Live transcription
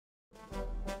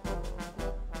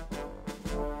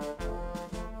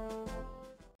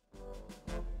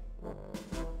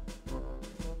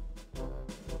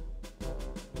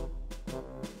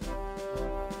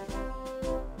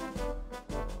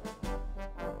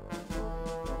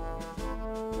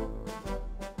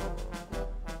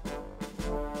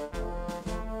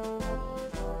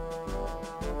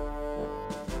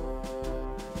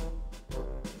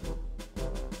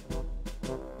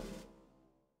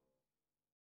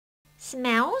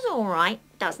smells all right,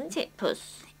 doesn't it,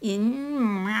 Puss?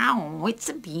 Meow, it's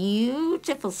a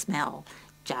beautiful smell,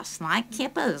 just like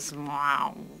Kipper's.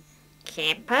 Meow.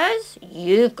 Kippers?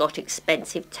 You've got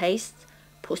expensive tastes.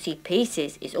 Pussy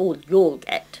Pieces is all you'll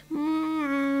get.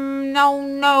 No,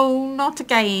 not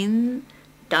again.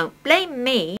 Don't blame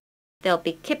me. There'll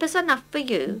be kippers enough for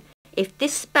you if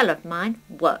this spell of mine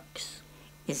works.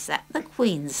 Is that the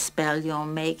Queen's spell you're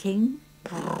making?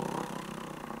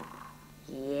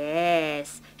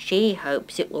 Yes, she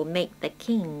hopes it will make the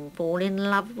king fall in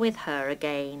love with her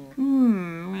again.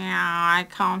 Yeah, I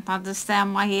can't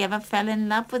understand why he ever fell in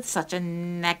love with such a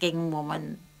nagging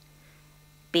woman.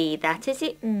 Be that as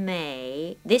it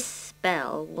may, this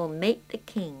spell will make the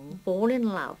king fall in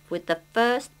love with the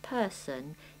first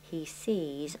person he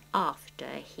sees after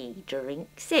he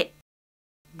drinks it.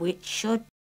 Which should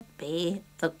be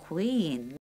the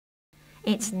Queen.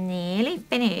 It's nearly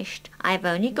finished. I've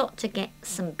only got to get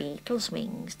some beetle's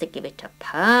wings to give it a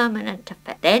permanent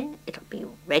effect. Then it'll be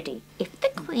ready. If the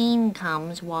Queen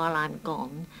comes while I'm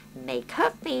gone, make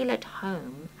her feel at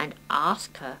home and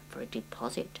ask her for a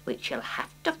deposit, which you'll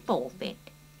have to forfeit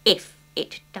if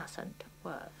it doesn't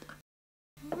work.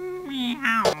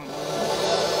 Meow.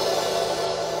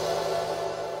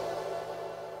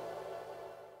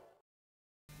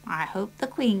 I hope the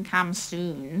Queen comes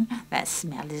soon. That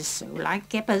smell is so like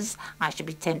Kipper's, I should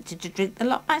be tempted to drink the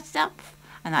lot myself.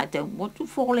 And I don't want to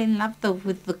fall in love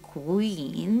with the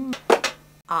Queen.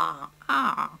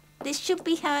 This should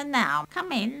be her now.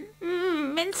 Come in.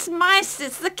 Mince mice,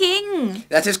 it's the King.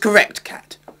 That is correct,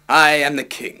 Cat. I am the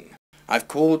king. I've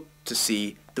called to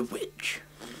see the witch.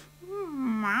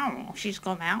 Wow, she's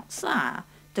gone out, sir,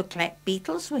 to collect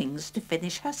beetle's wings to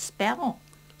finish her spell.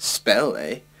 Spell,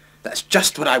 eh? That's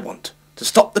just what I want, to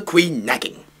stop the Queen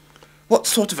nagging. What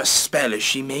sort of a spell is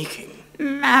she making?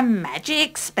 A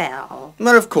magic spell.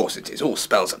 Well, of course it is. All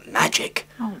spells are magic.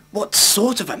 Oh. What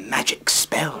sort of a magic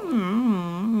spell?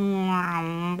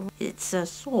 It's a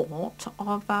sort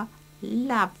of a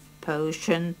love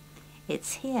potion.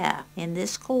 It's here in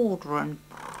this cauldron.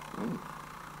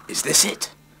 Is this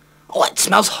it? Oh, it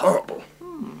smells horrible.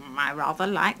 I rather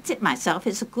liked it myself.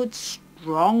 It's a good,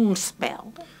 strong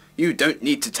spell. You don't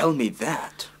need to tell me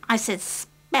that. I said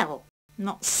spell,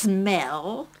 not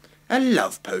smell. A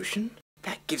love potion?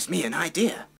 That gives me an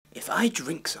idea. If I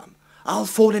drink some, I'll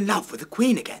fall in love with the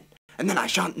Queen again, and then I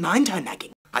shan't mind her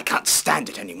nagging. I can't stand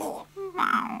it anymore.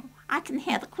 Wow, I can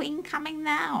hear the Queen coming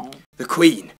now. The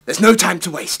Queen! There's no time to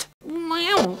waste.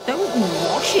 Well, don't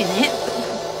wash in it.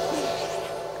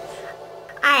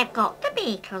 I've got the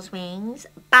beetle's wings.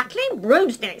 Battling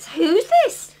broomsticks. Who's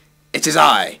this? It is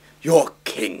I, your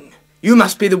king. You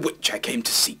must be the witch I came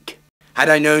to seek. Had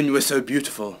I known you were so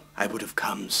beautiful, I would have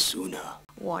come sooner.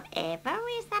 Whatever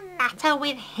is the matter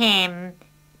with him?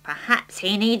 Perhaps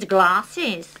he needs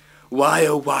glasses. Why,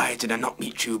 oh why, did I not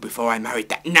meet you before I married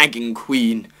that nagging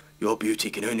Queen? Your beauty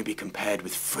can only be compared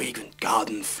with fragrant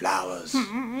garden flowers.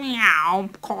 Meow,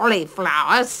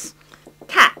 cauliflowers.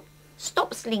 Cat,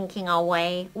 stop slinking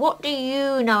away. What do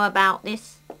you know about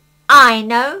this? I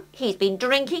know. He's been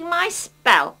drinking my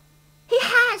spell. He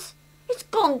has. It's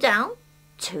gone down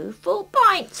 2 full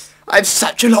bites. I've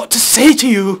such a lot to say to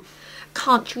you.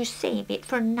 Can't you save it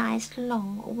for a nice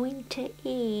long winter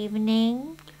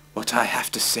evening? What I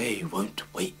have to say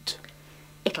won't wait.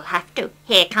 It'll have to.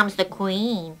 Here comes the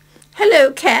Queen.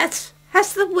 Hello, Cat.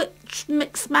 Has the witch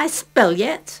mixed my spell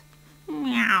yet?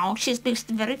 Meow, she's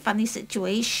mixed a very funny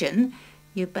situation.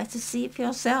 You'd better see it for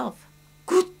yourself.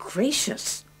 Good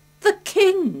gracious, the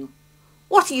King!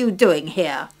 What are you doing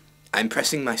here? I'm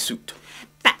pressing my suit.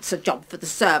 That's a job for the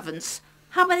servants.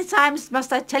 How many times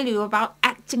must I tell you about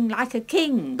acting like a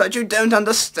king? But you don't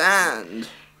understand.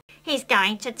 He's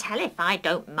going to tell if I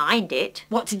don't mind it.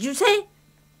 What did you say?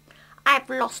 I've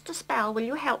lost a spell. Will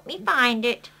you help me find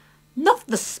it? Not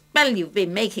the spell you've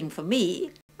been making for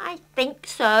me. I think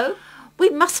so. We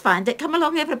must find it. Come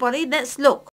along, everybody. Let's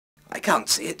look. I can't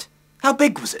see it. How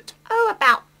big was it? Oh,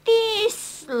 about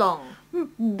this long.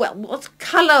 Well, what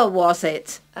colour was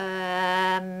it?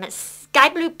 Sky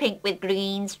blue pink with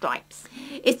green stripes.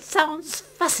 It sounds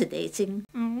fascinating.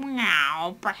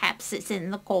 Now, perhaps it's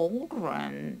in the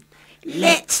cauldron.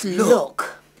 Let's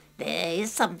look. There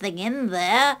is something in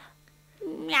there.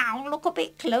 Meow, look a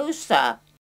bit closer.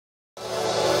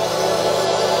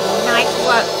 Nice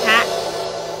work, Cat.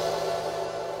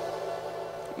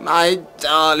 My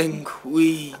darling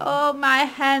Queen. Oh, my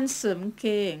handsome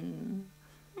king.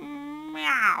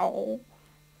 Meow.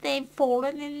 They've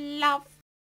fallen in love.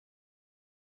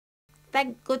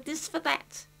 Thank goodness for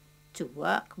that. To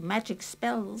work magic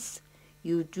spells,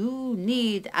 you do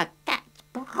need a cat.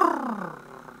 Brrr.